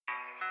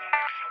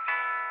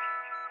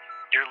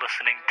You're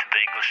listening to the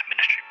English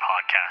Ministry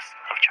Podcast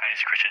of Chinese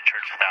Christian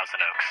Church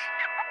Thousand Oaks.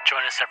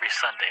 Join us every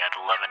Sunday at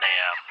 11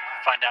 a.m.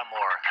 Find out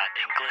more at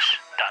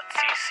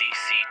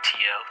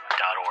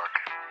english.cccto.org.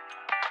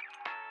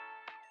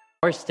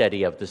 Our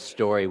study of the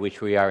story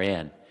which we are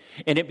in.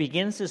 And it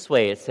begins this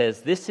way. It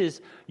says, this is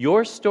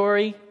your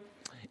story,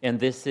 and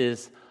this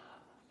is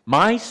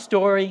my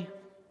story.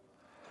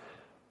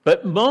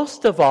 But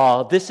most of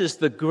all, this is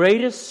the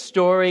greatest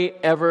story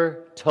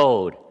ever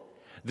told.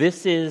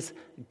 This is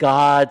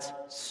God's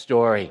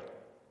story.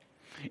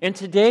 And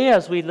today,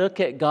 as we look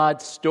at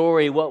God's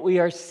story, what we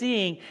are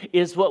seeing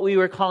is what we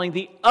were calling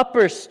the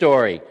upper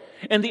story.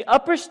 And the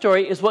upper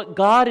story is what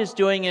God is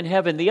doing in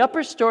heaven. The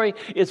upper story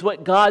is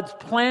what God's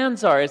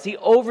plans are as He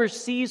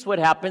oversees what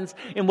happens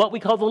in what we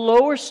call the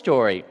lower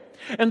story.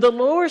 And the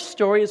lower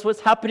story is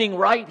what's happening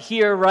right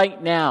here,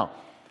 right now.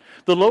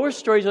 The lower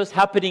story is what's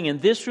happening in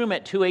this room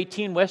at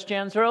 218 West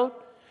Jans Road,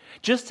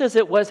 just as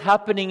it was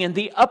happening in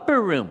the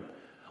upper room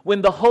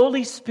when the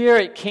Holy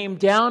Spirit came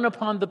down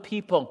upon the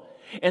people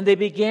and they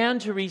began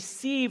to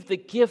receive the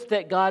gift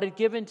that God had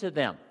given to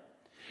them.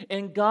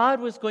 And God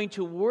was going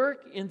to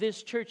work in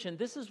this church, and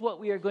this is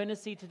what we are going to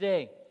see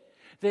today,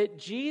 that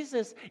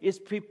Jesus is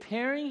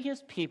preparing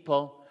His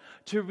people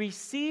to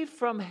receive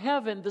from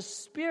heaven the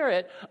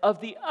spirit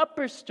of the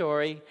upper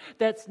story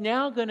that's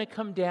now going to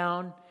come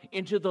down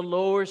into the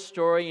lower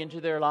story, into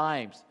their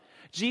lives.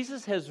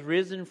 Jesus has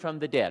risen from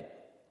the dead.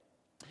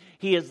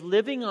 He is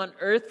living on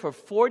earth for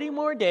 40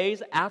 more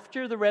days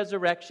after the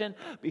resurrection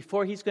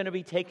before He's going to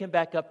be taken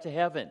back up to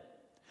heaven.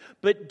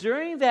 But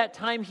during that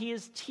time, He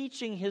is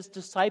teaching His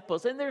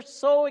disciples, and they're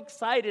so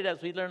excited,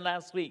 as we learned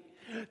last week.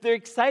 They're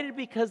excited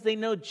because they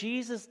know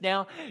Jesus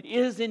now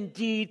is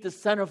indeed the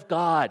Son of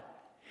God.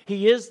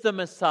 He is the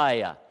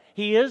Messiah.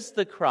 He is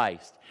the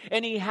Christ.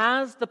 And He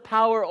has the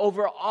power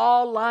over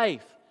all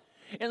life.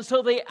 And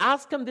so they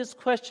asked Him this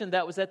question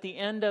that was at the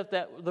end of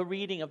the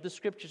reading of the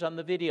scriptures on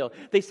the video.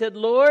 They said,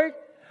 Lord,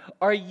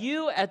 are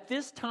you at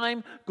this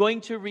time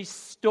going to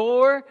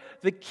restore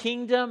the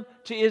kingdom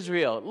to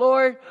Israel?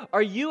 Lord,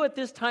 are you at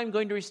this time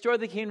going to restore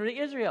the kingdom to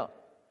Israel?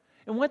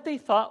 And what they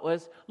thought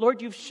was,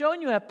 Lord, you've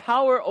shown you have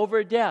power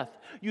over death.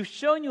 You've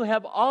shown you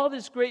have all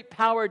this great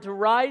power to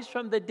rise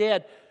from the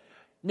dead.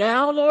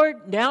 Now,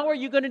 Lord, now are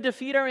you going to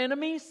defeat our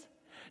enemies?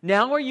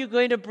 Now are you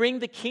going to bring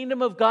the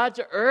kingdom of God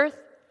to earth?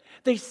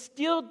 They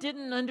still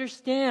didn't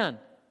understand.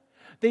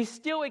 They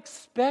still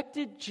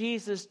expected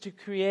Jesus to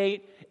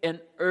create an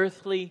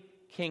earthly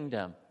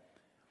kingdom.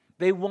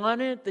 They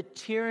wanted the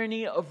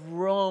tyranny of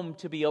Rome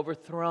to be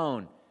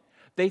overthrown.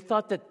 They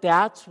thought that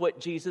that's what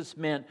Jesus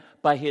meant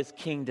by His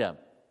kingdom.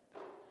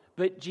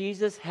 But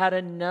Jesus had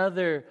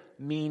another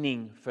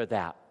meaning for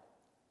that.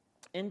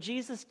 And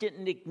Jesus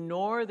didn't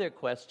ignore their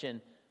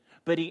question,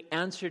 but He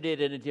answered it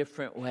in a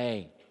different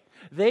way.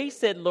 They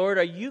said, Lord,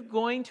 are you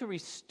going to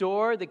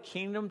restore the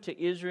kingdom to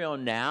Israel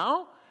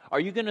now? Are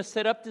you going to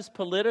set up this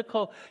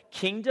political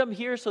kingdom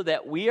here so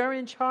that we are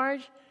in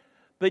charge?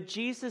 But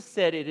Jesus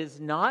said, it is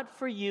not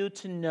for you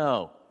to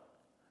know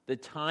the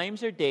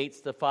times or dates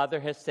the Father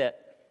has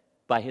set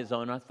by His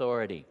own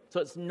authority.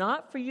 So it's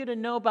not for you to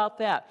know about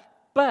that.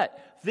 But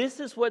this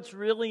is what's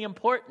really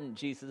important,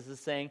 Jesus is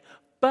saying.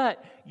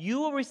 But you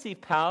will receive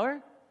power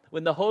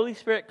when the Holy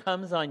Spirit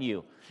comes on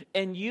you,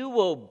 and you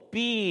will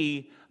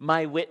be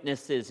my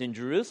witnesses in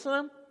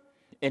Jerusalem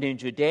and in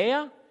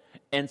Judea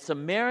and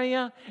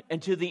Samaria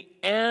and to the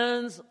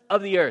ends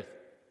of the earth.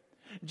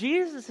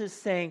 Jesus is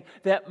saying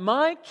that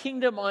my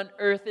kingdom on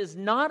earth is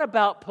not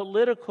about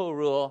political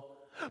rule,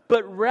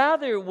 but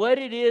rather what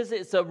it is,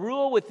 it's a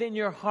rule within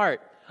your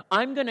heart.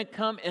 I'm going to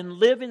come and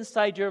live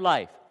inside your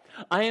life.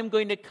 I am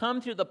going to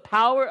come through the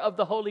power of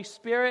the Holy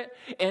Spirit,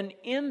 and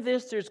in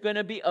this there's going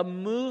to be a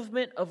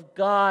movement of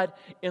God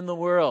in the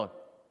world.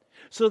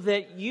 So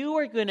that you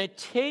are going to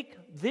take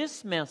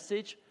this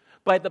message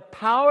by the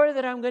power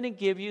that I'm going to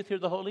give you through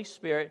the Holy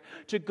Spirit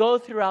to go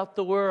throughout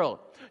the world,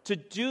 to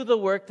do the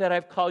work that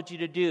I've called you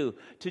to do.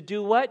 To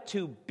do what?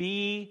 To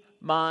be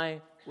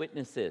my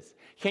witnesses.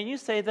 Can you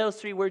say those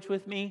three words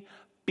with me?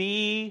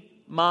 Be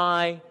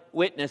my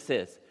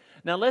witnesses.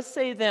 Now let's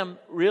say them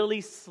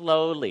really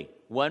slowly,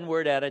 one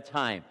word at a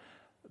time.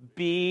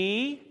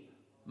 Be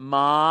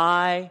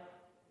my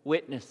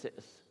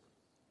witnesses.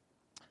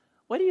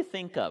 What do you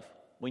think of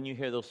when you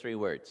hear those three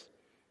words?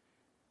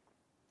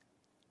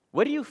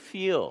 What do you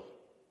feel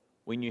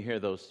when you hear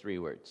those three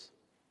words?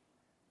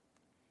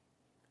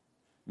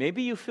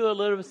 Maybe you feel a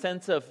little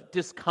sense of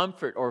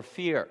discomfort or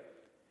fear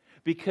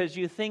because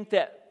you think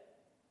that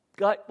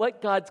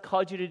what God's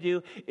called you to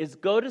do is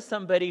go to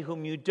somebody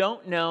whom you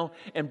don't know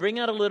and bring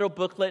out a little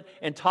booklet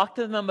and talk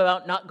to them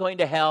about not going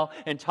to hell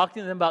and talk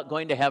to them about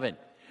going to heaven.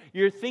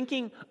 You're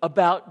thinking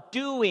about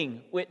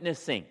doing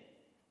witnessing.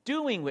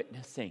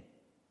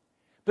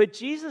 But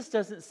Jesus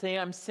doesn't say,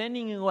 I'm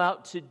sending you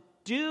out to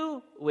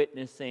do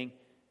witnessing.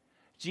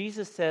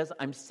 Jesus says,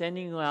 I'm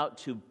sending you out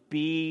to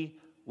be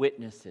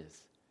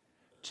witnesses.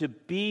 To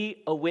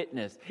be a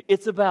witness.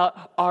 It's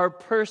about our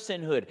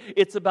personhood.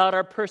 It's about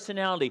our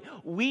personality.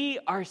 We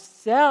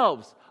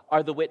ourselves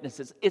are the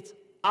witnesses. It's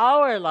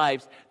our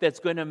lives that's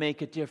going to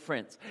make a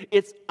difference.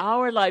 It's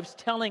our lives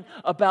telling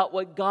about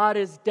what God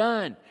has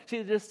done. See,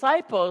 the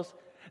disciples,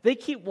 they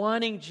keep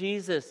wanting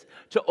Jesus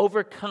to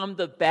overcome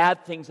the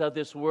bad things of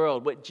this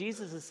world. What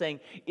Jesus is saying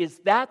is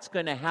that's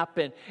going to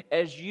happen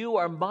as you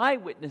are my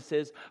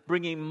witnesses,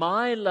 bringing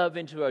my love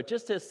into the world.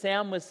 Just as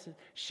Sam was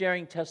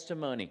sharing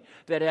testimony,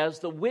 that as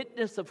the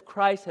witness of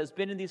Christ has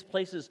been in these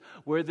places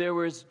where there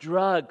was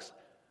drugs,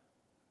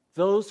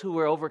 those who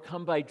were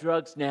overcome by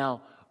drugs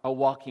now are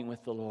walking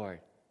with the Lord.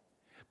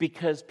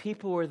 Because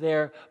people were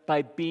there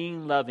by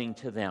being loving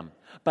to them,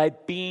 by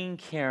being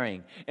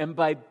caring, and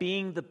by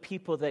being the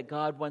people that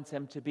God wants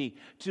them to be.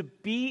 To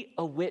be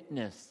a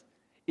witness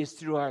is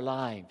through our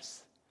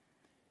lives.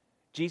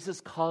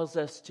 Jesus calls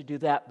us to do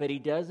that, but he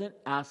doesn't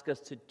ask us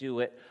to do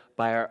it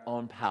by our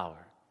own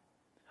power.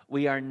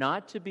 We are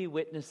not to be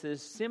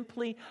witnesses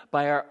simply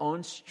by our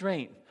own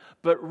strength,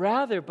 but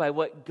rather by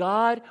what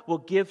God will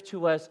give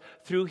to us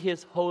through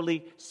his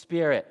Holy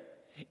Spirit.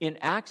 In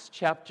Acts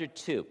chapter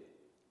 2,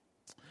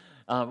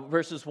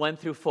 verses 1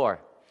 through 4,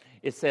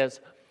 it says,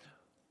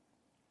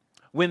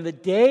 "When the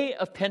day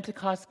of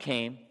Pentecost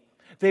came,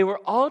 they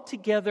were all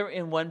together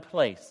in one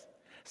place.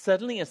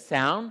 Suddenly a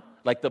sound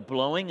like the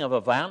blowing of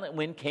a violent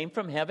wind came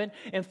from heaven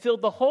and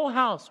filled the whole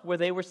house where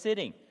they were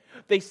sitting.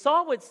 They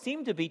saw what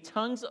seemed to be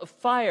tongues of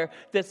fire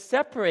that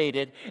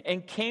separated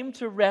and came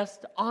to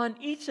rest on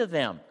each of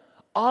them.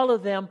 All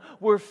of them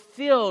were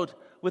filled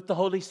with the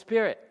Holy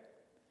Spirit."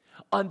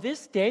 On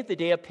this day, the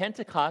day of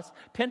Pentecost,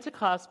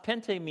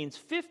 Pente means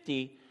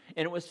 50,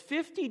 and it was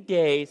 50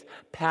 days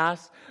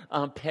past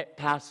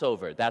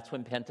Passover. That's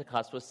when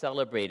Pentecost was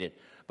celebrated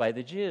by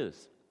the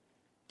Jews.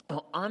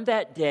 On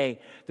that day,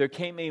 there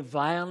came a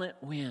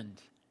violent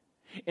wind.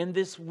 And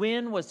this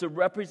wind was the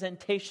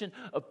representation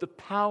of the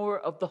power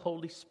of the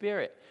Holy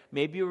Spirit.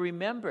 Maybe you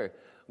remember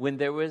when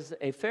there was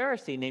a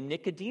Pharisee named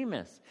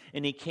Nicodemus,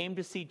 and he came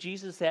to see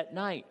Jesus at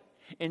night.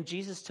 And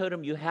Jesus told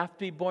him, "You have to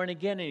be born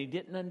again," and he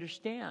didn't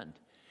understand.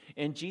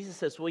 And Jesus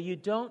says, "Well, you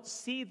don't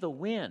see the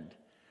wind,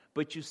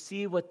 but you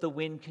see what the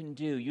wind can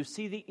do. You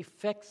see the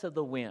effects of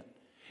the wind."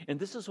 And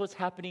this is what's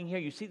happening here.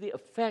 You see the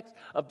effects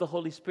of the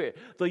Holy Spirit.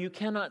 Though you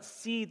cannot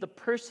see the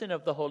person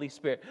of the Holy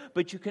Spirit,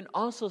 but you can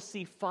also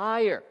see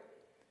fire.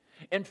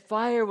 And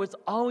fire was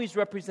always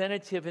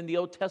representative in the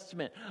Old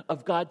Testament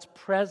of God's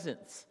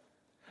presence.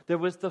 There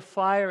was the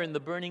fire in the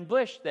burning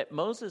bush that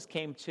Moses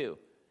came to.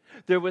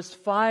 There was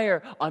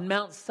fire on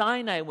Mount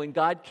Sinai when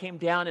God came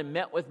down and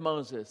met with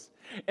Moses.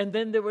 And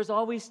then there was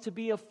always to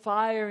be a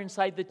fire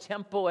inside the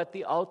temple at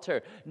the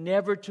altar,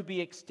 never to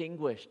be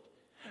extinguished.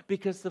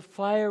 Because the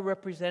fire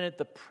represented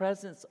the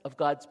presence of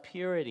God's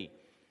purity,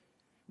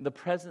 the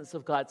presence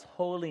of God's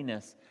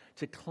holiness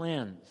to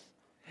cleanse.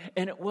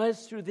 And it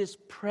was through this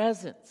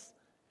presence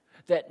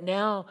that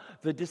now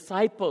the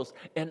disciples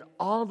and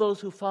all those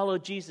who follow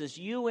Jesus,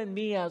 you and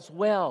me as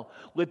well,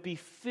 would be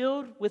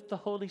filled with the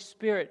Holy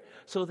Spirit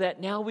so that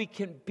now we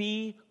can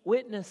be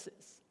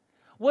witnesses.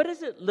 What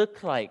does it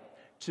look like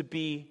to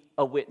be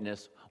a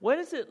witness? What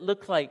does it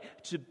look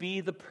like to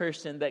be the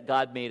person that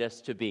God made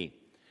us to be?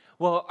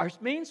 Well, our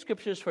main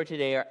scriptures for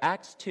today are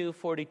Acts 2,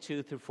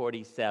 42 through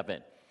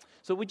 47.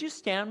 So would you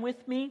stand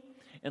with me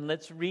and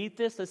let's read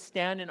this. Let's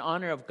stand in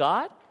honor of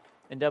God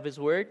and of his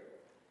word.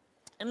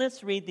 And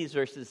let's read these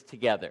verses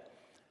together.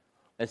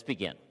 Let's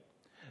begin.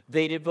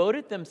 "They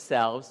devoted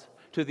themselves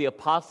to the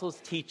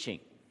apostles' teaching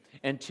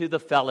and to the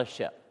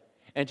fellowship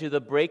and to the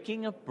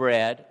breaking of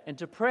bread and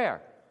to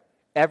prayer.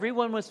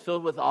 Everyone was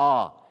filled with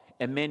awe,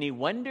 and many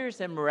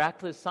wonders and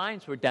miraculous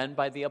signs were done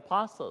by the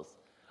apostles.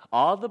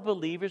 All the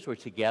believers were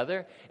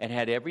together and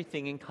had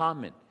everything in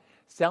common.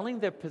 Selling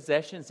their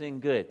possessions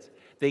and goods,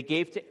 they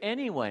gave to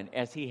anyone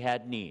as he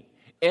had need.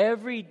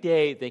 Every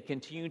day they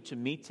continued to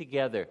meet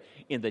together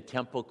in the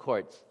temple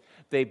courts.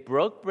 They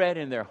broke bread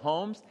in their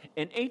homes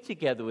and ate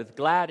together with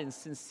glad and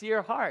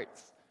sincere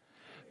hearts,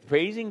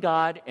 praising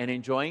God and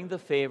enjoying the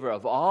favor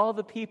of all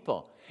the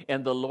people.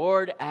 And the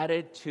Lord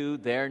added to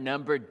their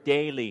number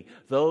daily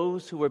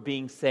those who were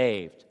being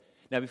saved."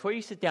 Now, before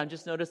you sit down,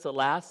 just notice the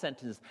last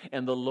sentence.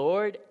 "And the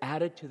Lord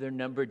added to their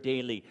number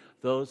daily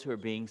those who are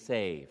being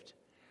saved,"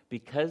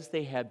 because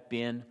they have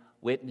been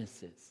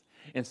witnesses.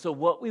 And so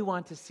what we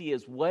want to see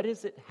is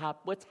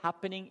what's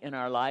happening in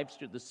our lives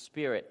through the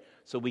Spirit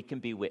so we can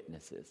be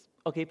witnesses.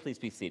 Okay, please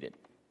be seated.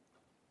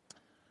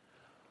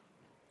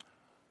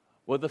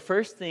 Well, the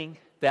first thing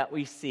that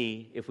we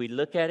see, if we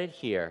look at it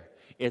here,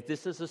 is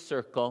this is a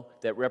circle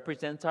that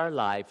represents our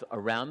lives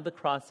around the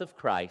cross of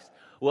Christ.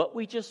 What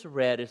we just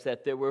read is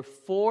that there were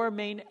four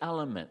main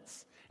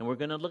elements, and we're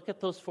going to look at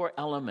those four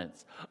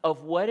elements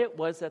of what it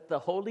was that the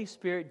Holy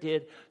Spirit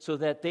did so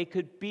that they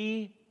could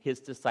be his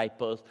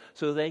disciples,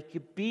 so they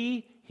could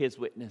be his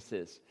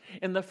witnesses.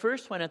 And the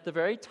first one at the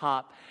very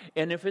top,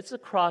 and if it's a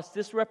cross,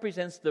 this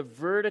represents the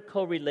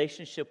vertical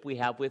relationship we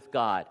have with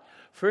God.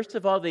 First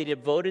of all, they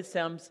devoted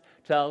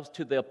themselves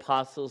to the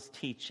apostles'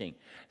 teaching.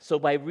 So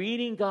by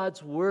reading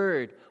God's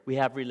word, we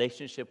have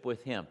relationship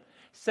with him.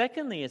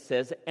 Secondly, it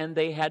says, and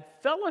they had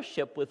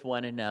fellowship with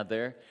one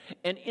another,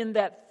 and in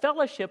that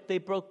fellowship they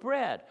broke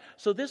bread.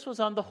 So this was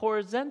on the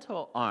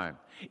horizontal arm,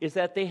 is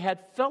that they had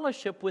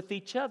fellowship with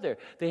each other.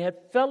 They had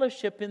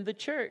fellowship in the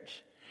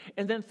church.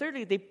 And then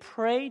thirdly, they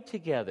prayed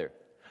together.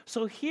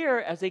 So here,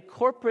 as a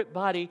corporate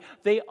body,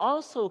 they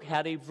also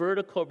had a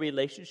vertical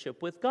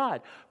relationship with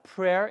God.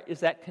 Prayer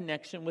is that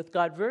connection with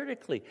God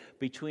vertically,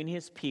 between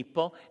his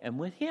people and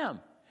with him.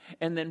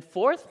 And then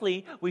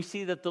fourthly, we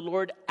see that the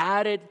Lord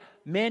added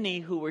many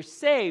who were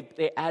saved.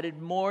 They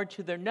added more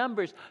to their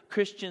numbers.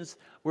 Christians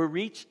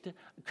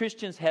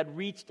had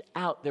reached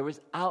out. There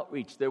was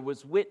outreach. There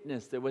was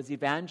witness. There was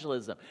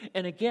evangelism.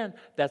 And again,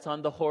 that's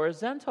on the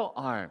horizontal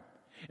arm.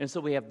 And so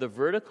we have the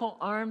vertical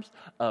arms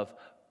of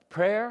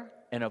prayer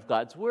and of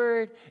God's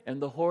word, and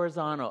the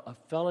horizontal of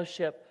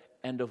fellowship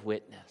and of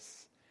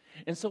witness.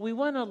 And so we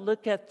want to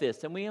look at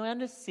this, and we want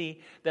to see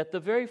that the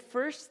very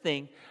first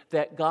thing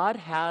that God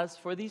has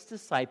for these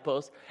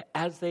disciples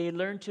as they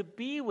learn to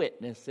be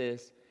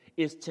witnesses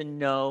is to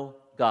know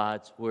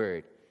God's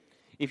word.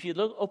 If you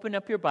open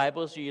up your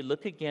Bibles, or you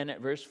look again at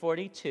verse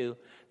 42,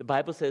 the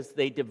Bible says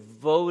they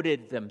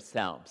devoted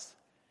themselves.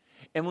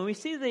 And when we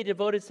see they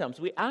devoted themselves,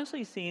 we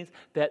actually see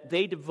that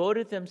they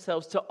devoted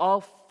themselves to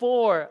all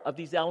four of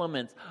these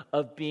elements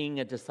of being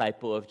a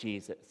disciple of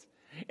Jesus.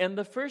 And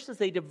the first is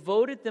they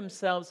devoted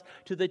themselves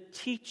to the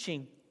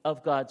teaching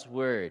of God's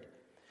word.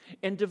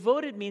 And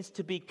devoted means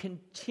to be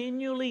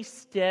continually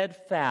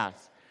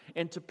steadfast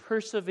and to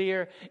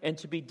persevere and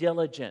to be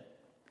diligent.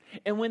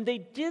 And when they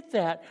did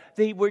that,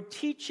 they were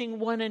teaching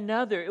one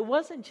another. It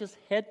wasn't just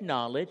head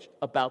knowledge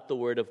about the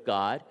word of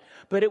God,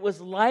 but it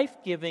was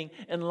life-giving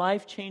and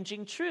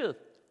life-changing truth.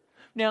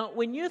 Now,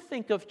 when you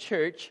think of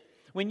church,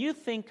 when you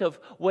think of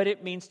what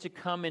it means to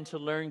come and to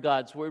learn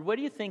God's word, what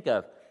do you think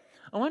of?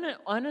 I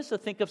want us to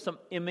think of some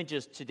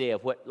images today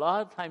of what a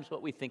lot of times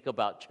what we think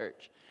about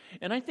church.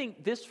 And I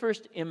think this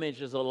first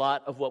image is a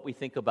lot of what we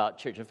think about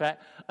church. In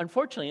fact,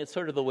 unfortunately, it's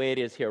sort of the way it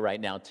is here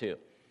right now too.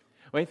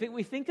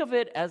 We think of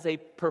it as a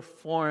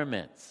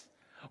performance,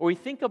 or we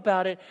think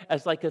about it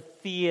as like a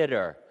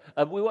theater,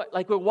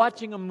 like we're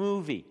watching a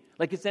movie,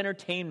 like it's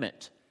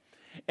entertainment,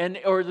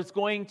 or it's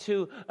going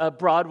to a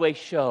Broadway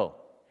show.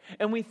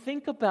 And we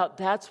think about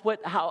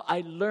how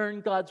I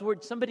learn God's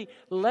word. Somebody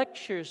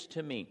lectures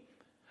to me.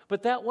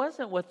 But that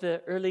wasn't what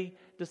the early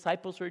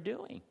disciples were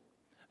doing.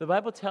 The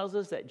Bible tells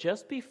us that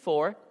just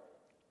before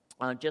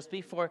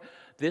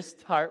this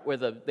part where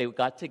they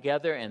got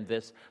together and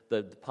the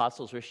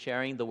apostles were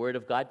sharing the word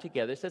of God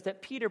together, it says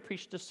that Peter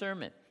preached a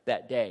sermon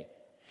that day.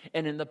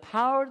 And in the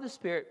power of the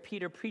Spirit,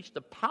 Peter preached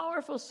a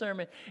powerful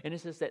sermon, and it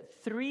says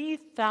that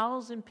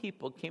 3,000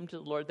 people came to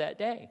the Lord that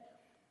day.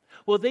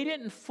 Well, they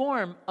didn't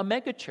form a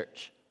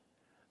megachurch.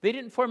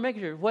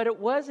 What it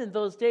was in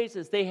those days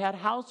is they had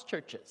house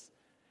churches.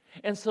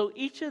 And so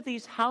each of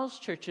these house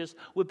churches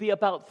would be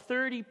about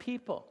 30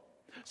 people.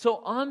 So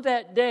on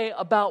that day,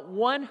 about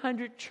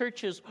 100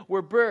 churches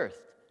were birthed.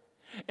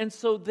 And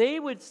so they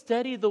would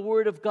study the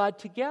Word of God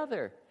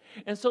together.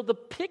 And so the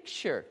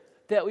picture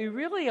that we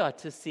really ought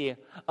to see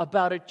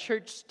about a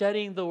church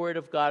studying the Word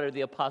of God or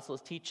the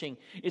apostles' teaching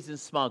is in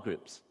small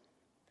groups.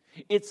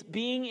 It's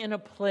being in a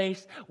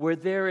place where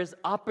there is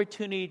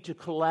opportunity to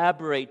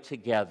collaborate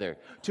together,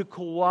 to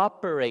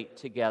cooperate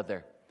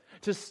together,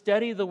 to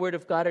study the Word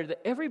of God, or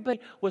that everybody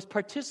was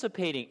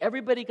participating.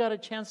 Everybody got a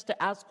chance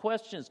to ask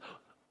questions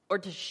or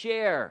to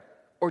share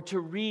or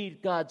to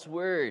read God's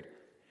Word.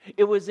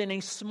 It was in a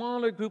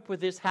smaller group where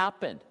this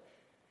happened.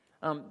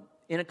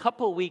 In a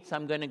couple of weeks,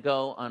 I'm going to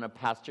go on a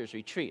pastor's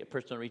retreat, a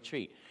personal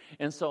retreat.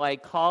 And so I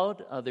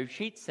called the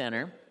retreat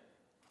center.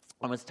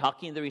 I was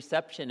talking to the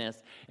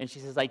receptionist, and she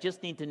says, I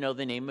just need to know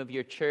the name of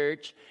your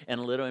church and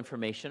a little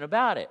information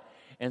about it.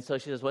 And so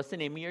she says, what's the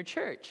name of your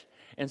church?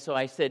 And so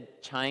I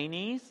said,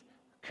 Chinese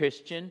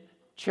Christian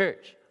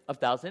Church of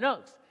Thousand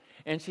Oaks.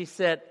 And she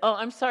said, oh,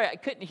 I'm sorry, I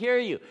couldn't hear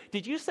you.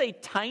 Did you say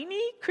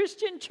Tiny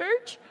Christian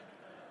Church?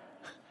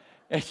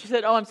 And she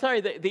said, oh, I'm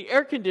sorry, the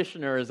air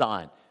conditioner is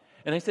on.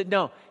 And I said,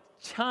 no,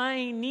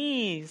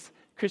 Chinese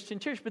Christian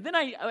Church. But then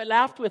I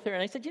laughed with her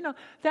and I said,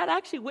 that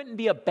actually wouldn't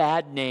be a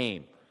bad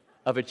name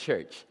of a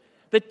church.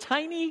 The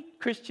Tiny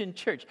Christian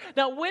Church.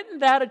 Now, wouldn't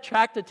that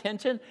attract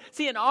attention?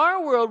 See, in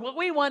our world, what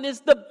we want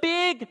is the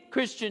big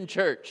Christian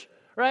church,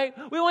 right?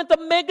 We want the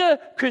mega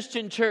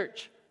Christian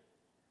church.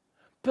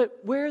 But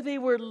where they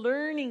were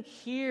learning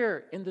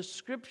here in the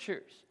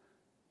scriptures,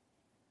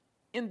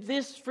 in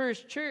this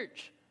first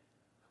church,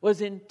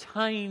 was in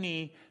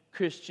tiny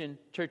Christian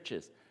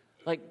churches.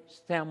 Like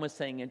Sam was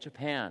saying in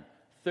Japan,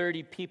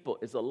 30 people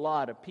is a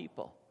lot of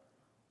people.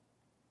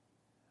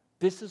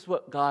 This is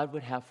what God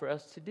would have for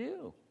us to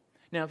do.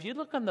 Now, if you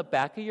look on the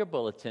back of your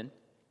bulletin,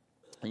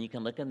 and you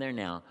can look in there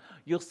now,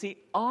 you'll see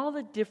all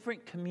the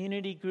different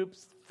community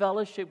groups,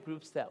 fellowship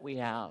groups that we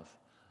have.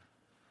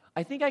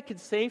 I think I could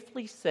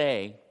safely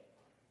say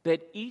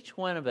that each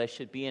one of us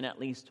should be in at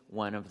least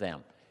one of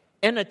them.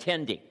 And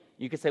attending.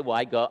 You could say,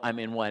 well, I'm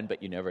in one,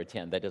 but you never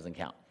attend. That doesn't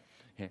count.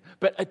 Okay.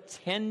 But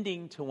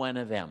attending to one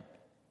of them.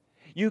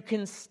 You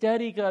can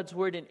study God's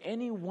Word in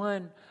any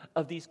one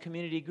of these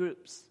community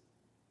groups.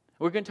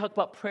 We're going to talk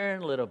about prayer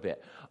in a little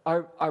bit.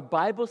 Our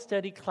Bible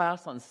study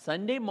class on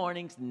Sunday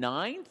mornings,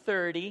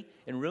 9:30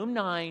 in room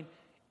 9,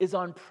 is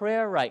on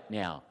prayer right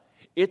now.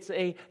 It's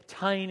a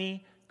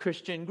tiny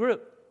Christian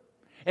group.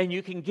 And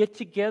you can get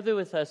together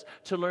with us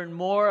to learn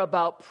more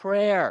about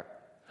prayer.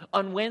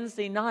 On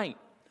Wednesday night,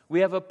 we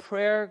have a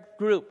prayer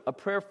group, a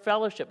prayer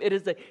fellowship. It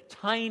is a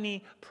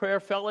tiny prayer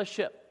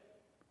fellowship.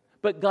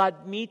 But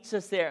God meets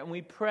us there and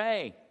we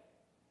pray.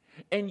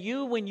 And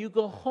you, when you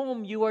go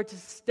home, you are to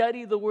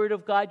study the Word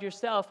of God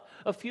yourself.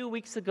 A few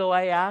weeks ago,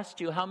 I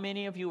asked you how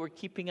many of you were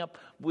keeping up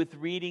with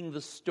reading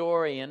the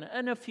story,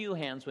 and a few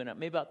hands went up,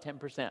 maybe about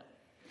 10%.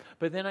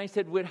 But then I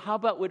said, how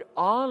about would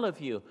all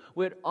of you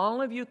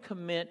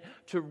commit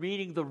to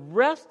reading the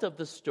rest of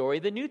the story,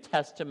 the New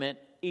Testament,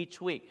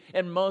 each week?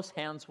 And most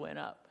hands went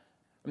up.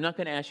 I'm not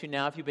going to ask you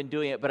now if you've been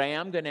doing it, but I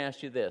am going to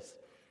ask you this.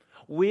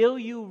 Will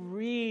you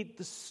read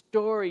the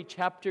story,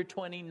 chapter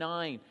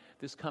 29,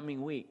 this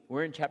coming week?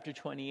 We're in chapter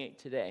 28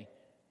 today.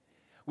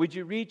 Would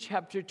you read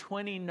chapter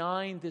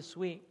 29 this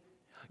week?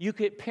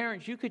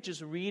 Parents, you could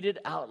just read it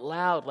out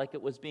loud like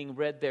it was being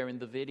read there in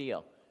the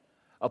video.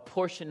 A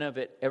portion of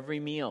it every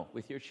meal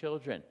with your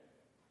children.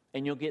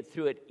 And you'll get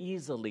through it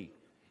easily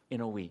in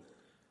a week.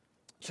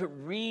 To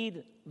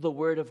read the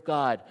Word of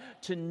God,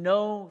 to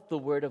know the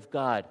Word of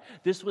God.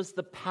 This was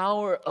the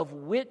power of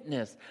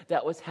witness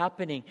that was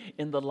happening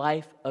in the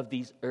life of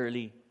these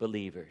early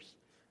believers.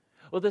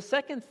 Well, the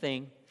second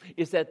thing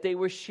is that they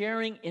were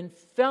sharing in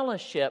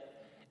fellowship,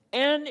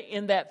 and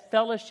in that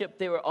fellowship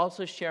they were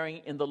also sharing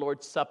in the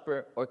Lord's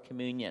Supper or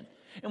communion.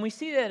 And we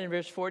see that in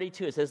verse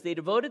 42. It says, they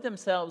devoted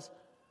themselves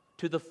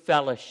to the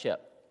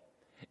fellowship.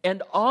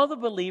 And all the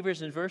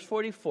believers in verse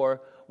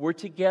 44 were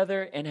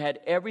together and had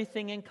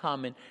everything in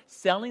common,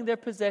 selling their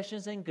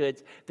possessions and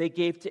goods they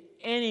gave to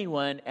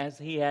anyone as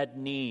he had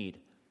need.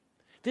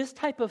 This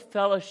type of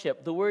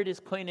fellowship, the word is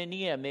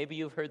koinonia. Maybe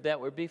you've heard that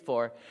word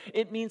before.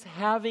 It means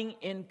having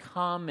in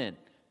common.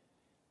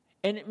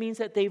 And it means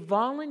that they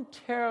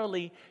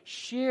voluntarily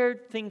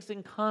shared things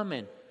in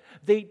common.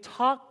 They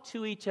talked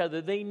to each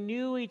other. They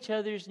knew each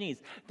other's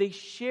needs. They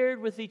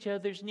shared with each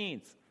other's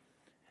needs.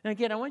 And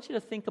again, I want you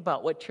to think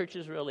about what church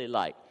is really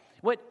like.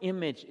 What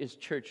image is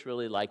church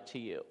really like to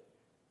you?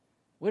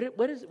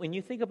 What is when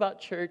you think about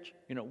church,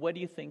 what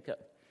do you think of?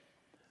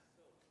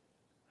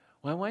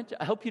 Well,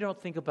 I hope you don't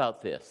think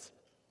about this.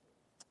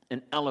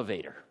 An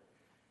elevator.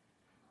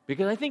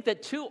 Because I think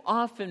that too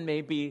often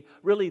maybe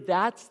really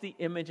that's the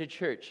image of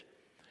church.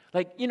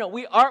 Like,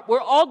 we're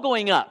all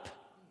going up.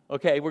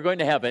 Okay, we're going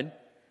to heaven.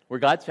 We're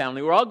God's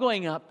family. We're all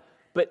going up,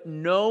 but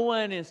no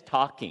one is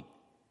talking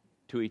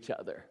to each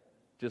other,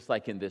 just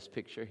like in this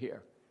picture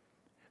here.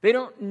 They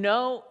don't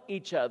know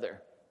each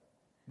other.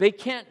 They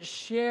can't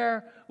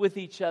share with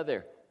each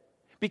other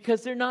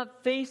because they're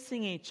not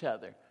facing each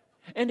other.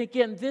 And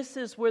again, this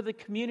is where the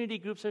community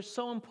groups are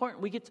so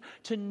important. We get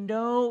to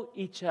know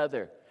each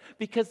other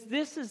because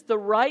this is the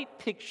right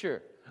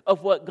picture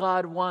of what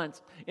God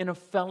wants in a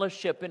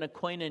fellowship, in a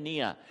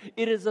koinonia.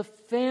 It is a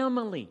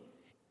family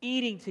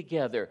eating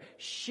together,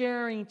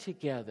 sharing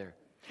together.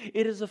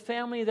 It is a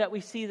family that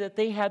we see that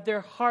they had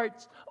their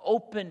hearts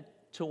open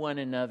to one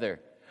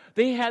another.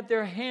 They had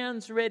their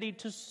hands ready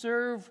to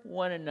serve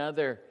one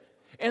another.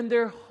 And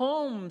their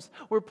homes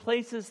were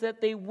places that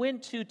they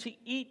went to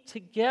eat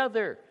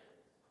together.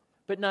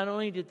 But not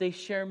only did they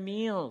share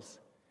meals,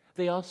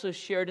 they also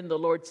shared in the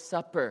Lord's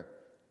Supper.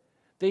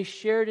 They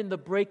shared in the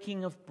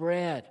breaking of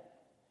bread.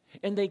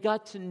 And they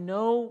got to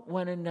know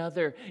one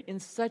another in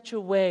such a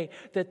way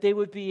that they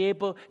would be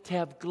able to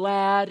have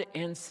glad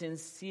and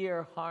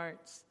sincere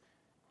hearts.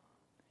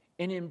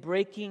 And in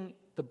breaking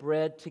the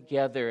bread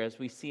together, as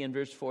we see in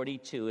verse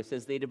 42, it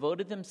says they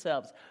devoted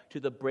themselves to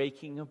the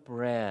breaking of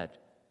bread.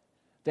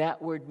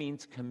 That word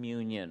means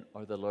communion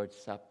or the Lord's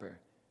Supper.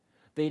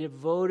 They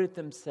devoted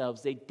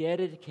themselves, they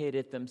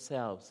dedicated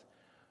themselves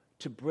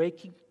to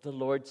breaking the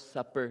Lord's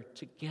Supper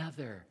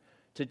together,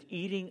 to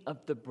eating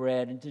of the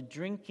bread and to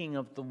drinking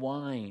of the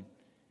wine.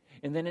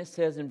 And then it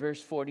says in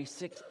verse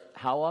 46,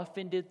 how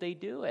often did they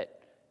do it?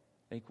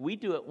 Like we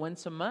do it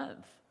once a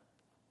month.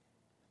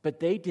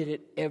 But they did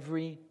it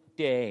every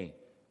day.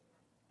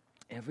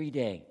 Every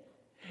day.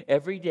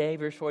 Every day,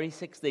 verse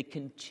 46, they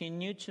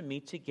continued to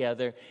meet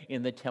together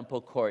in the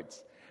temple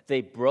courts.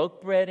 They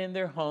broke bread in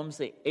their homes.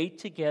 They ate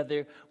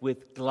together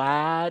with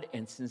glad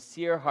and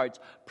sincere hearts,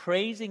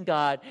 praising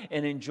God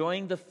and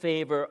enjoying the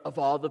favor of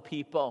all the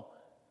people.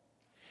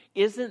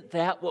 Isn't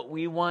that what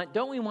we want?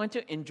 Don't we want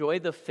to enjoy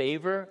the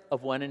favor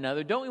of one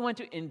another? Don't we want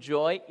to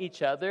enjoy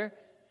each other?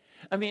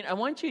 I mean, I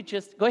want you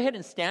just go ahead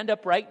and stand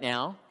up right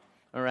now,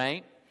 all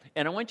right?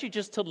 And I want you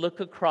just to look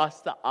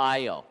across the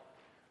aisle,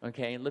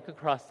 okay? Look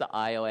across the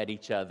aisle at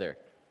each other.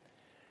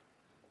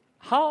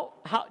 How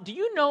do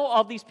you know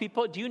all these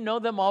people? Do you know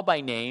them all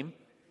by name?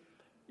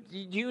 Do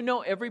you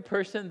know every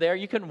person there?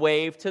 You can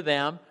wave to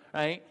them,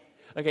 right?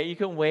 Okay, you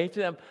can wave to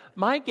them.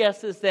 My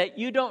guess is that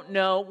we don't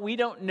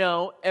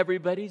know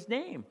everybody's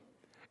name.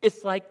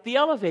 It's like the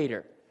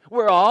elevator.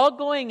 We're all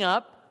going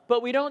up,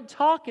 but we don't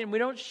talk and we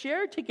don't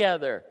share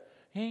together.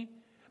 Okay?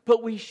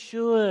 But we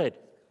should.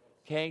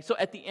 Okay? So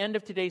at the end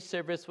of today's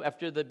service,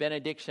 after the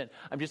benediction,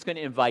 I'm just going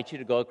to invite you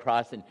to go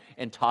across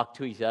and talk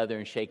to each other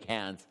and shake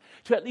hands,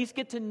 to at least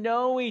get to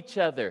know each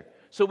other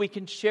so we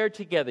can share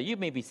together. You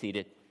may be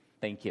seated.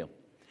 Thank you.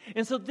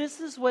 And so this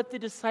is what the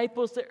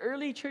disciples, the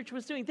early church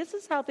was doing. This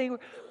is how they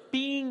were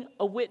being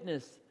a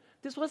witness.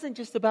 This wasn't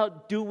just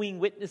about doing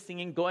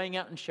witnessing and going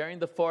out and sharing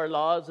the 4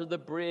 laws or the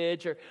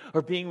bridge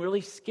or being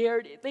really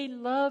scared. They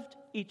loved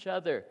each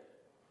other.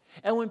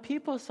 And when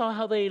people saw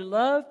how they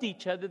loved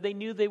each other, they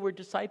knew they were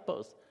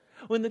disciples.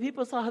 When the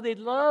people saw how they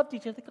loved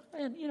each other, they go,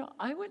 man,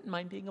 I wouldn't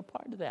mind being a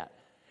part of that.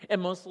 And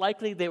most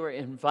likely they were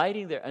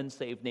inviting their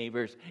unsaved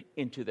neighbors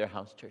into their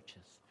house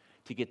churches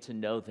to get to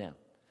know them,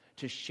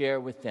 to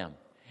share with them,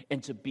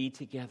 and to be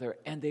together.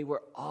 And they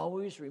were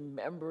always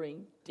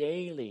remembering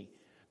daily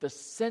the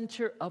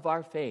center of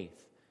our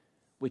faith,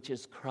 which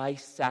is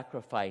Christ's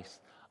sacrifice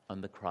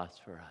on the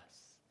cross for us.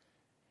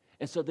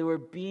 And so they were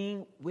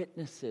being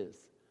witnesses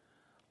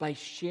by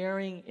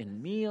sharing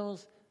in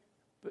meals,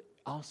 but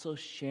also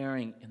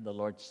sharing in the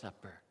Lord's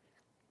Supper.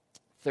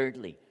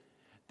 Thirdly,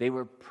 they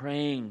were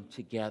praying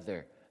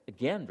together.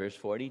 Again, verse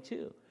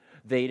 42.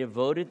 They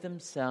devoted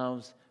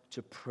themselves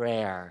to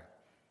prayer.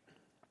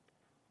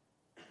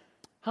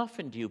 How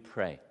often do you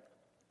pray?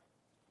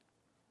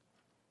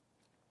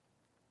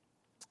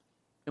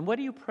 And what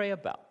do you pray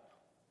about?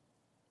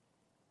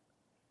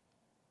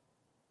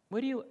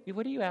 What do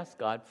you ask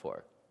God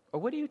for? Or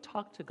what do you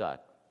talk to God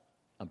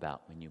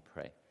about when you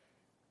pray?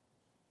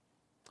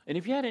 And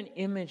if you had an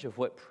image of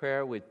what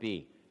prayer would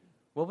be,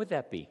 what would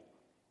that be?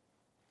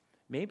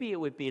 Maybe it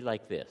would be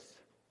like this.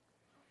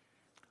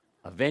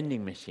 A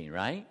vending machine,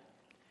 right?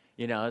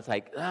 It's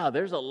like,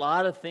 there's a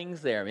lot of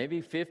things there.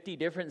 Maybe 50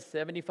 different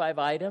 75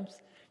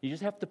 items. You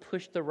just have to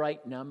push the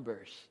right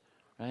numbers,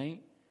 right?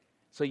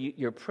 So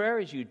your prayer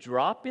is you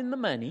drop in the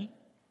money,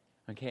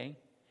 okay?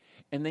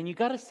 And then you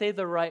got to say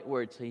the right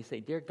words. So you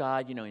say, dear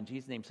God, in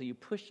Jesus' name. So you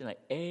push it like,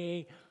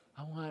 A,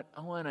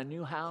 I want a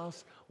new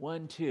house,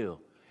 1, 2.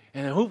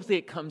 And then hopefully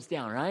it comes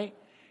down, right?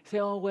 You say,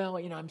 oh, well,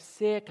 I'm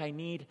sick. I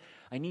need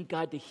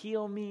God to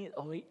heal me.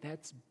 Oh, wait,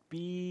 that's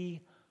B,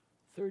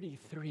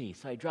 33.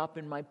 So I drop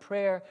in my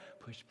prayer,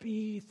 push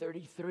B,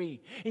 33.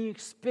 And you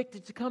expect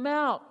it to come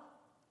out.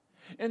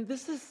 And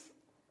this is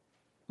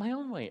my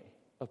own way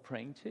of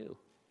praying too.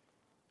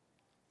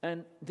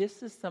 And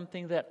this is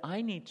something that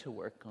I need to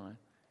work on.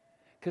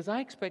 Because I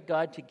expect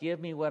God to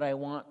give me what I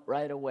want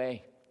right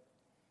away.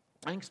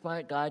 I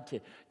expect God to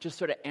just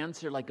sort of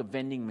answer like a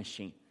vending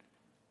machine.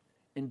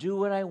 And do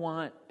what I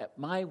want at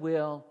my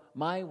will,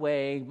 my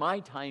way,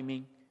 my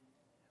timing.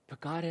 But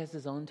God has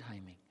His own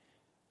timing.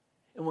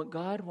 And what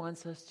God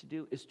wants us to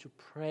do is to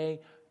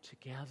pray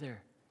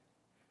together.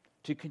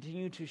 To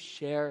continue to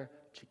share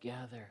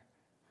together.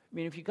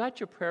 If you got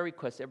your prayer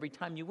requests every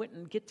time, you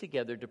wouldn't get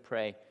together to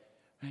pray,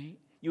 right?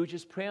 You would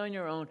just pray on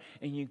your own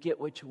and you get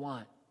what you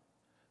want.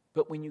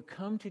 But when you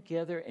come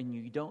together and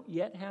you don't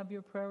yet have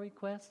your prayer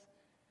requests,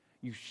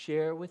 you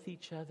share with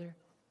each other.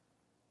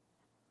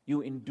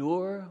 You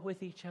endure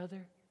with each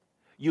other.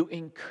 You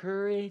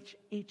encourage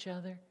each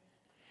other.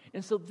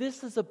 And so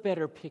this is a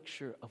better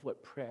picture of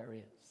what prayer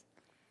is.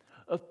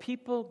 Of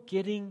people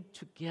getting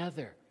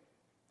together,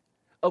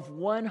 of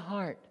one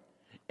heart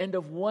and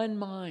of one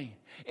mind,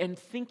 and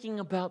thinking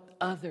about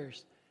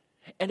others.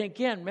 And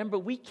again, remember,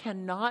 we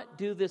cannot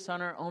do this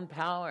on our own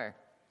power.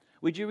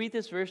 Would you read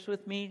this verse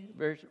with me?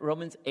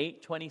 Romans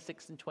 8,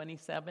 26 and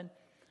 27.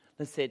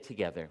 Let's say it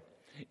together.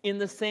 In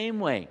the same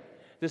way,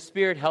 the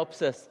Spirit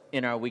helps us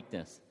in our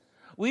weakness.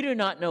 We do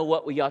not know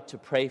what we ought to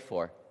pray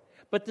for,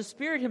 but the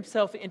Spirit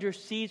Himself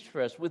intercedes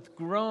for us with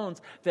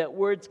groans that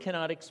words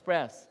cannot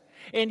express.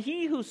 And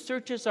He who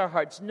searches our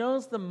hearts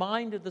knows the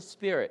mind of the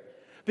Spirit,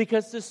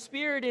 because the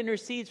Spirit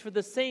intercedes for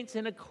the saints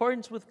in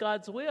accordance with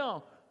God's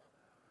will.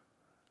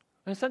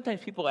 And sometimes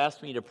people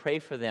ask me to pray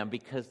for them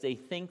because they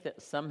think that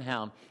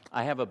somehow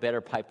I have a better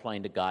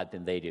pipeline to God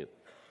than they do.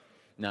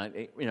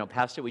 Now,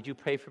 Pastor, would you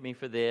pray for me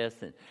for this?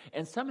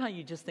 And somehow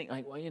you just think,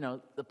 like,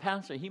 well, the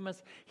pastor,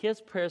 his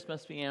prayers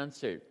must be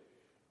answered.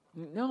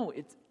 No,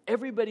 it's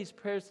everybody's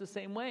prayers the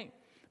same way.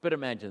 But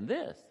imagine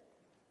this.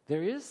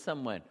 There is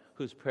someone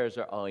whose prayers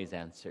are always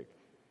answered,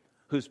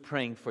 who's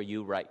praying for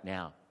you right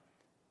now,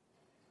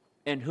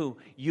 and who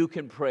you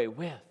can pray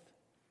with,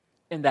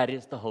 and that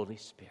is the Holy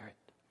Spirit.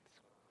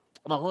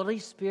 The Holy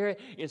Spirit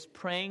is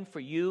praying for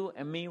you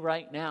and me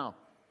right now.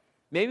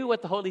 Maybe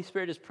what the Holy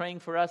Spirit is praying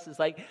for us is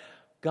like,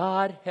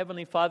 God,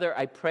 Heavenly Father,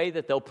 I pray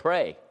that they'll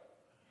pray,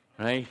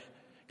 right?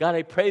 God,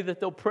 I pray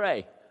that they'll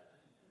pray.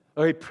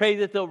 Or I pray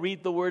that they'll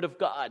read the Word of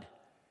God.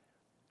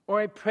 Or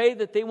I pray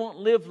that they won't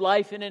live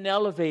life in an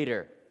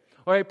elevator.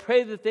 Or I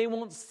pray that they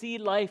won't see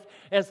life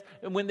as,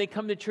 when they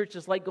come to church,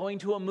 as like going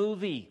to a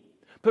movie.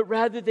 But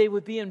rather they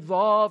would be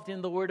involved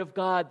in the Word of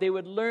God. They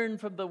would learn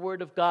from the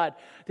Word of God.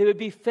 They would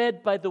be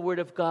fed by the Word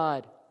of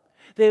God.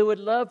 They would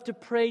love to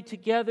pray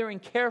together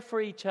and care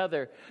for each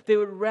other. They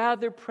would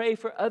rather pray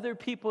for other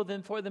people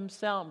than for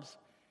themselves.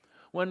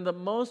 One of the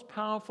most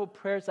powerful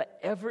prayers I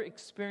ever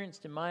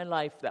experienced in my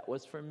life that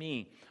was for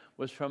me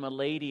was from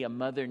a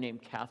mother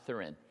named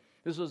Catherine.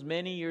 This was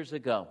many years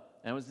ago.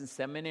 I was in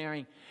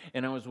seminary,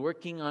 and I was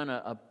working on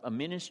a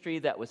ministry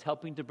that was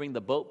helping to bring the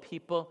boat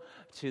people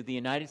to the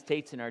United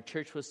States, and our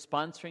church was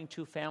sponsoring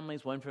 2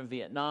 families, one from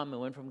Vietnam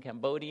and one from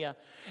Cambodia.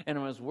 And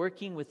I was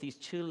working with these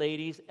 2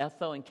 ladies,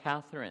 Ethel and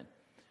Catherine.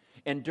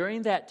 And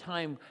during that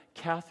time,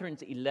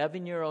 Catherine's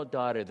 11-year-old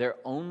daughter, their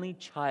only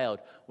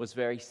child, was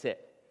very sick.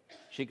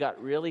 She got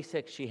really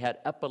sick. She had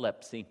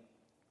epilepsy.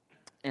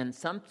 And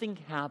something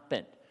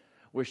happened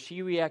where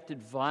she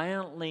reacted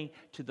violently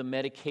to the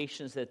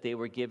medications that they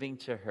were giving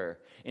to her.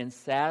 And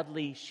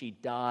sadly, she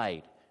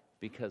died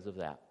because of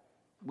that.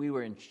 We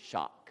were in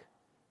shock.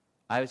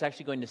 I was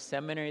actually going to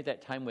seminary at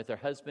that time with her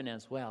husband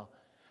as well.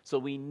 So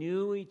we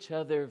knew each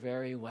other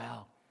very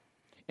well.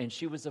 And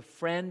she was a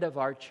friend of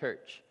our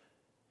church.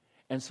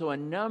 And so a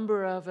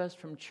number of us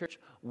from church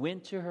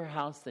went to her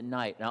house the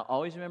night. Now,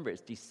 always remember,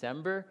 it's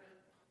December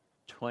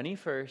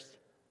 21st,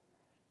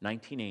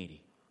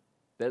 1980.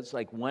 That's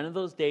like one of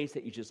those days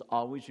that you just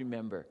always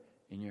remember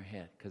in your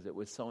head because it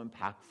was so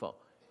impactful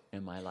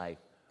in my life.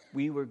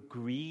 We were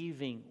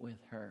grieving with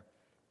her.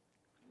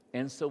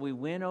 And so we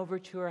went over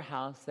to her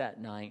house that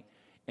night,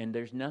 and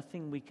there's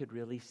nothing we could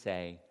really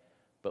say,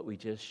 but we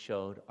just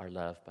showed our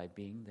love by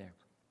being there.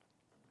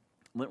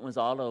 When it was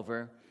all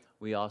over,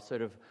 we all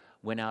sort of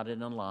went out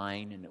in a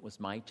line, and it was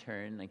my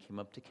turn. I came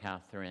up to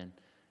Catherine,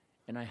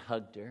 and I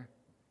hugged her.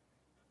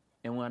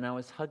 And when I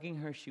was hugging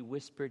her, she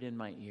whispered in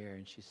my ear,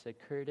 and she said,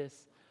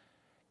 "Curtis,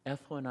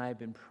 Ethel and I have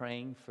been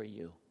praying for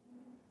you.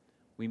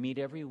 We meet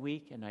every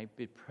week, and I've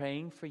been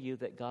praying for you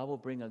that God will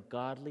bring a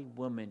godly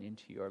woman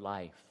into your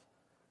life."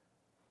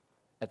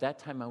 At that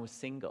time, I was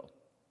single,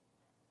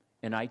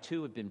 and I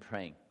too had been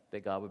praying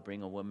that God would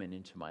bring a woman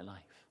into my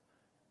life.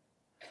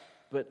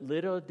 But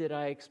little did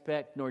I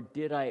expect, nor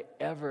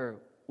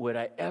would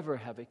I ever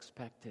have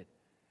expected,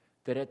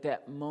 that at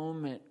that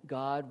moment,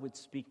 God would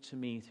speak to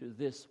me through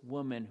this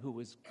woman who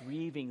was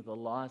grieving the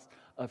loss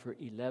of her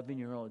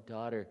 11-year-old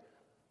daughter,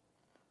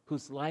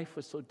 whose life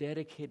was so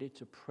dedicated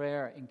to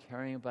prayer and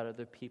caring about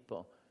other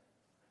people,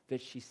 that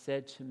she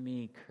said to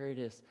me,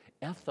 "Curtis,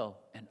 Ethel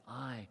and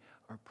I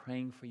are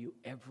praying for you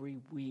every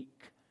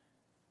week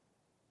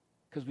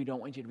because we don't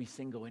want you to be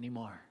single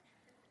anymore.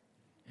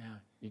 Yeah,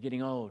 you're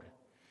getting old.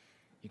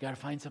 You got to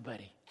find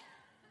somebody."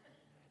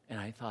 And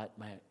I thought,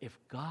 if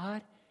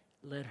God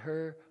led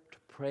her to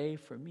pray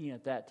for me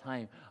at that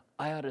time,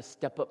 I ought to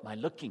step up my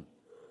looking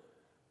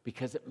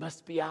because it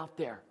must be out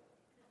there.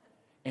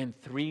 And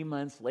 3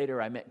 months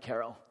later, I met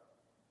Carol,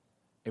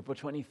 April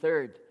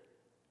 23rd,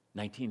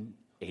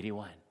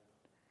 1981.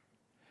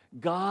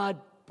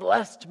 God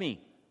blessed me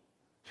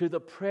through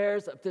the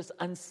prayers of this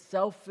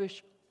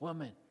unselfish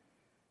woman.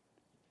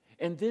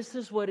 And this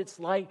is what it's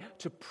like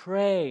to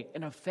pray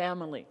in a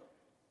family,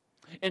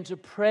 and to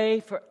pray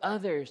for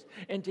others,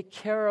 and to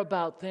care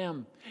about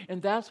them.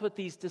 And that's what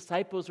these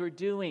disciples were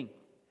doing.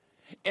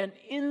 And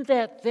in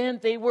that, then,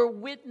 they were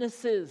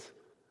witnesses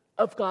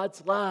of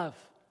God's love.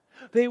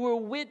 They were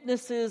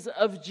witnesses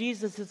of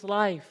Jesus'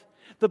 life.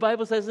 The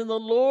Bible says, "And the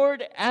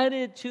Lord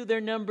added to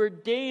their number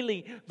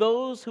daily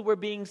those who were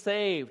being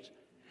saved."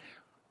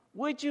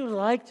 Would you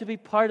like to be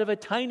part of a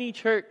tiny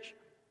church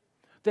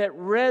that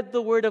read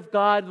the Word of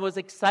God and was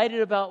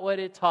excited about what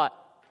it taught?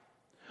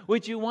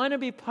 Would you want to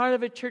be part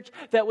of a church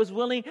that was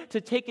willing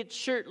to take its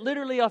shirt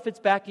literally off its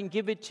back and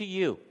give it to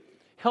you,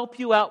 help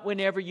you out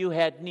whenever you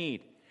had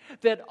need,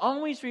 that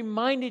always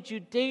reminded you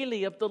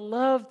daily of the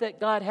love that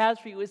God has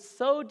for you is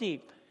so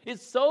deep,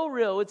 it's so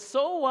real, it's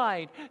so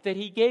wide, that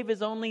He gave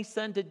His only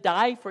Son to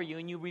die for you,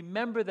 and you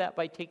remember that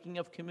by taking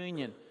of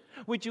communion?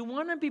 Would you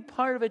want to be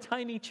part of a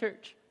tiny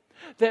church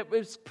that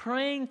was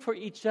praying for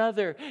each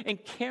other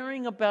and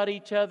caring about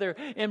each other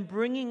and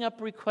bringing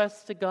up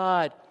requests to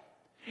God?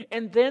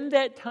 And then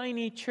that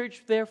tiny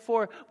church,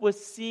 therefore,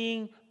 was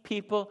seeing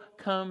people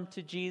come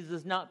to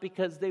Jesus, not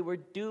because they were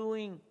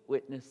doing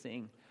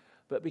witnessing,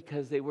 but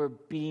because they were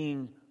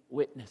being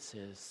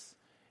witnesses.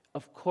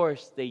 Of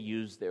course, they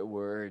used their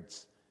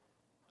words.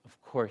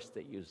 Of course,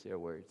 they used their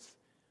words.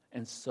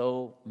 And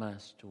so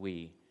must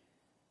we.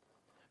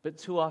 But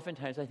too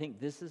oftentimes, I think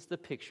this is the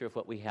picture of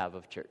what we have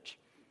of church.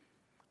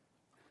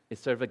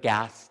 It's sort of a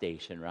gas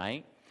station,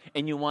 right?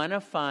 And you want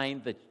to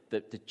find the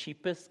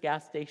cheapest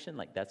gas station,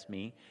 like that's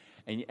me.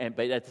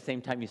 But at the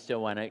same time, you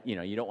still want to,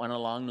 you don't want a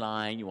long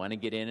line. You want to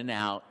get in and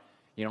out.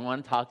 You don't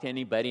want to talk to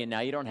anybody. And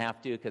now you don't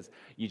have to because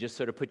you just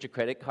sort of put your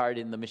credit card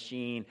in the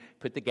machine,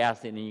 put the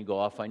gas in, and you go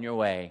off on your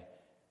way.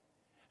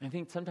 And I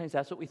think sometimes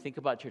that's what we think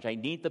about church. I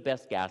need the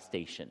best gas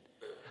station.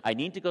 I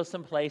need to go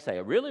someplace. I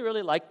really,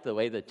 really like the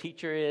way the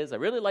teacher is. I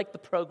really like the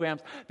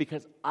programs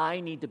because I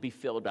need to be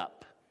filled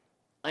up.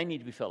 I need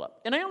to be filled up.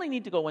 And I only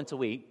need to go once a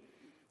week.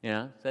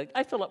 So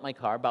I fill up my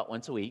car about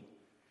once a week.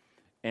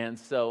 And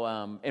so,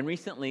 and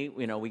recently,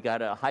 we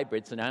got a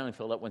hybrid, so now I only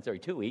fill up once every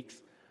 2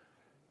 weeks.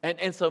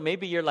 And so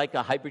maybe you're like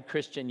a hybrid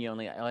Christian. I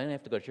only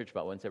have to go to church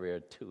about once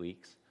every 2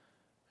 weeks.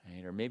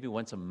 Right? Or maybe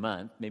once a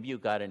month. Maybe you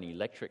got an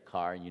electric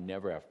car and you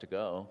never have to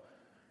go.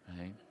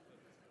 right?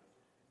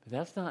 But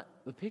that's not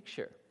the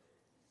picture.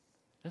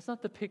 That's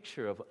not the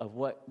picture of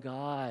what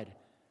God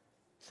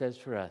says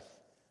for us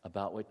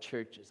about what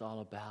church is all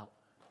about.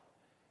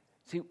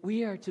 See,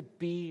 we are to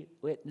be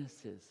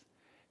witnesses.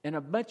 And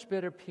a much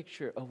better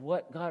picture of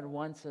what God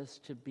wants us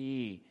to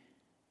be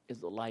is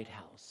the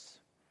lighthouse.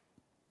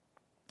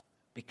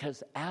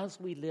 Because as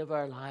we live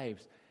our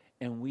lives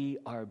and we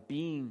are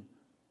being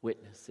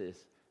witnesses,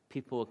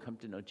 people will come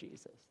to know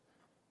Jesus.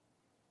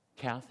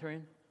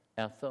 Catherine,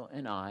 Ethel,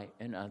 and I,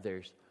 and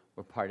others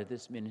were part of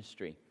this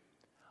ministry.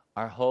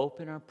 Our hope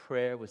and our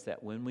prayer was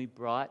that when we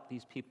brought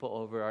these people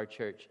over our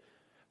church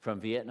from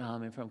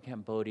Vietnam and from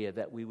Cambodia,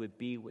 that we would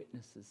be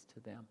witnesses to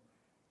them.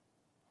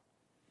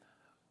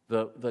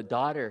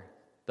 The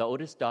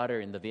oldest daughter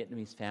in the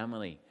Vietnamese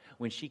family,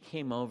 when she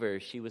came over,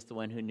 she was the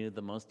one who knew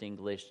the most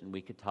English, and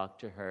we could talk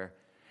to her.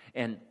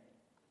 And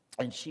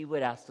she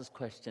would ask us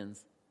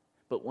questions.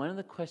 But one of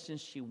the questions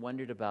she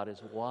wondered about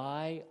is,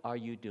 why are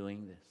you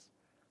doing this?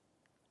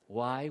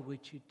 Why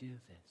would you do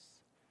this?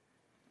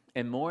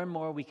 And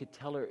more we could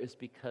tell her is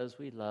because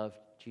we loved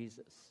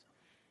Jesus.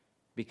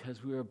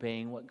 Because we were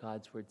obeying what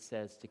God's word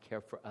says to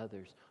care for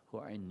others who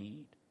are in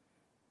need.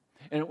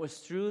 And it was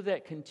through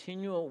that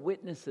continual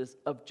witnesses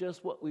of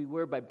just what we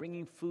were, by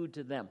bringing food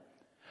to them,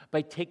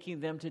 by taking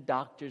them to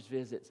doctor's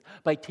visits,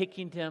 by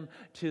taking them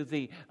to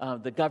the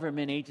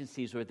government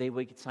agencies where they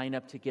would sign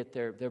up to get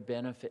their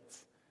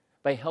benefits,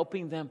 by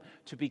helping them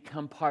to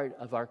become part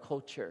of our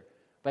culture,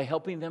 by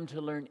helping them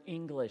to learn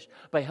English,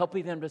 by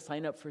helping them to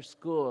sign up for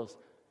schools.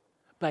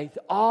 By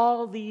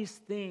all these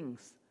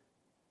things,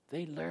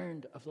 they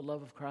learned of the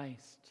love of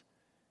Christ.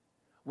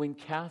 When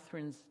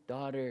Catherine's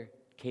daughter,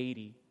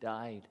 Katie,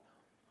 died,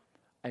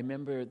 I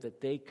remember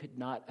that they could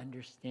not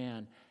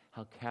understand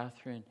how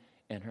Catherine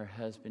and her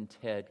husband,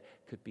 Ted,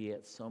 could be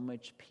at so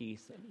much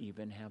peace and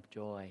even have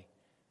joy.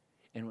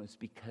 And it was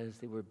because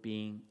they were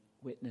being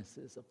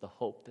witnesses of the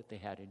hope that they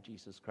had in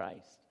Jesus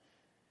Christ.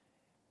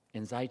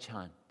 And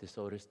Zaichan, this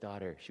oldest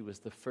daughter, she was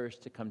the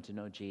first to come to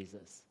know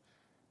Jesus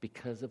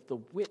because of the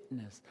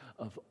witness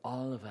of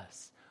all of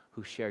us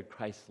who shared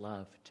Christ's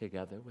love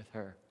together with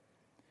her.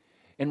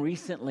 And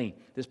recently,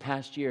 this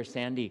past year,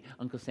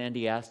 Uncle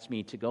Sandy asked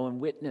me to go and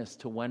witness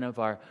to one of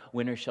our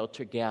winter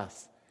shelter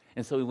guests.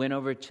 And so we went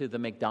over to the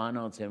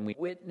McDonald's and we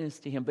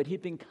witnessed to him. But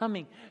he'd been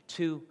coming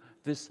to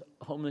this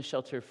homeless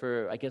shelter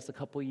for, I guess, a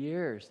couple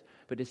years.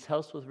 But his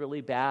health was really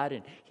bad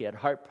and he had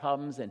heart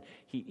problems and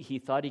he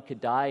thought he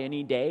could die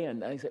any day.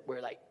 And I said,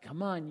 we're like,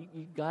 come on,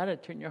 you got to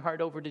turn your heart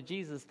over to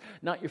Jesus.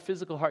 Not your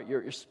physical heart,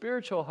 your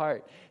spiritual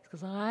heart. He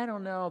goes, I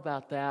don't know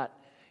about that.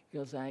 He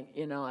goes,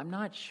 I'm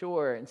not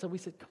sure. And so we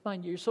said, come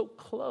on, you're so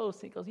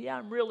close. He goes, yeah,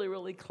 I'm really,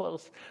 really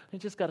close. I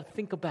just got to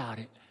think about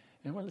it.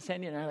 And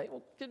Sandy and I are like,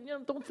 well,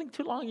 don't think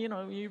too long.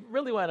 You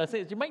really want to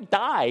say is you might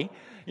die,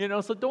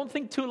 so don't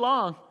think too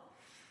long.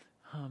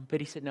 But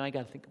he said, no, I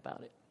got to think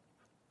about it.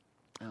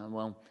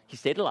 Well, he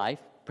stayed alive,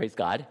 praise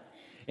God.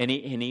 And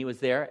he was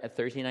there at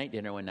Thursday night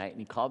dinner one night, and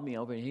he called me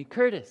over, and he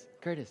said,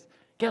 Curtis,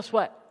 guess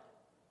what?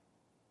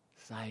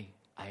 He said,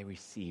 I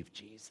received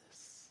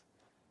Jesus.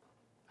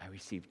 I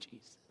received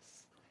Jesus.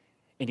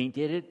 And he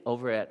did it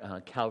over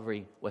at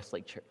Calvary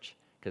Westlake Church,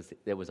 because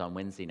it was on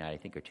Wednesday night, I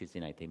think, or Tuesday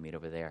night, they meet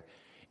over there.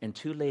 And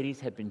 2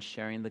 ladies had been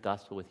sharing the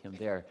gospel with him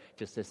there,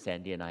 just as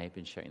Sandy and I have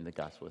been sharing the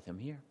gospel with him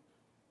here.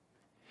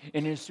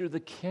 And it's through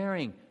the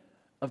caring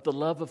of the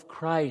love of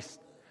Christ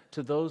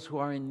to those who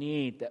are in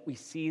need that we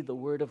see the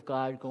word of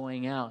God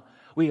going out.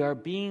 We are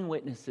being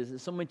witnesses.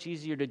 It's so much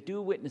easier to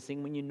do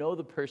witnessing when you know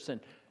the person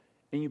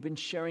and you've been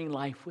sharing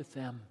life with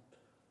them.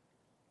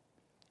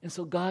 And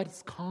so God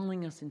is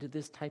calling us into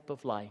this type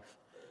of life.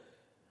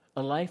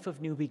 A life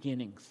of new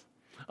beginnings,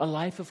 a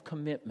life of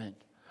commitment,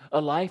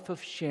 a life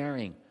of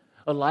sharing,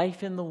 a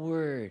life in the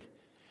Word.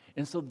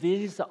 And so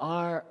these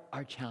are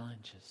our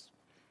challenges.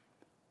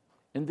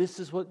 And this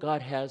is what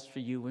God has for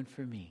you and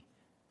for me,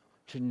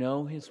 to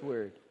know His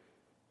Word,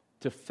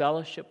 to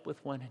fellowship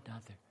with one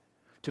another,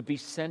 to be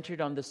centered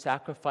on the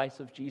sacrifice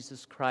of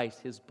Jesus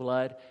Christ, His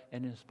blood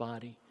and His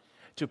body,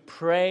 to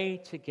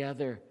pray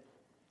together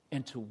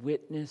and to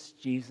witness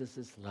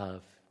Jesus'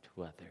 love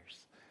to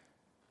others.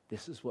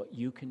 This is what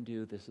you can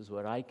do. This is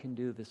what I can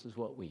do. This is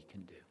what we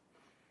can do.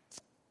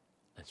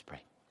 Let's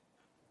pray.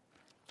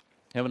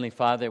 Heavenly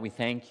Father, we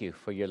thank you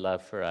for your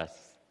love for us.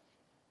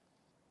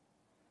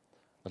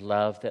 A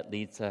love that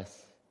leads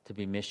us to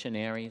be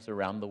missionaries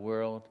around the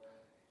world,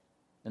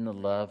 and the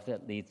love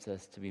that leads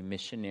us to be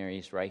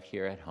missionaries right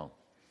here at home,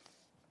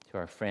 to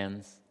our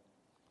friends,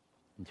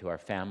 and to our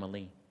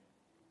family,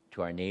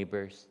 to our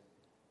neighbors,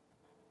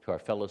 to our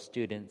fellow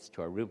students,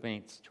 to our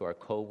roommates, to our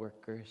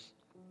co-workers.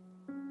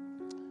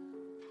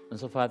 And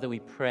so, Father, we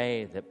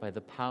pray that by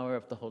the power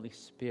of the Holy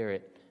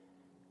Spirit,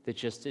 that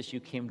just as you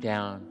came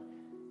down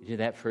to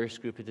that first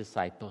group of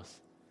disciples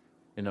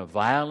in a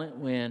violent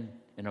wind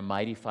and a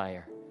mighty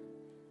fire,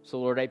 so,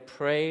 Lord, I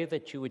pray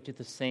that you would do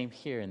the same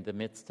here in the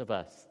midst of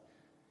us,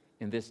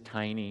 in this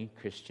tiny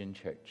Christian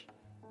church,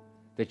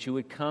 that you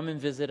would come and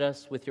visit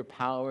us with your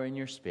power and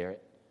your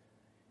Spirit,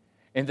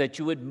 and that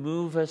you would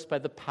move us by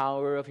the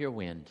power of your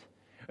wind,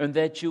 and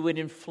that you would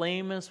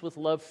inflame us with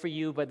love for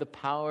you by the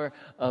power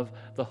of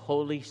the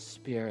Holy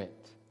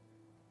Spirit,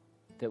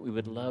 that we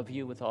would love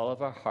you with all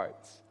of our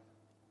hearts,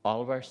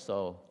 all of our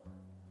soul,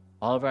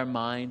 all of our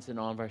minds, and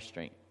all of our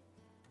strength,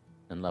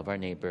 and love our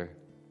neighbor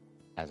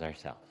as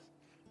ourselves.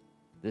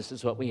 This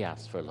is what we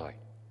ask for, Lord,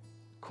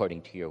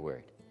 according to your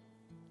word.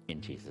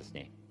 In Jesus'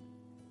 name.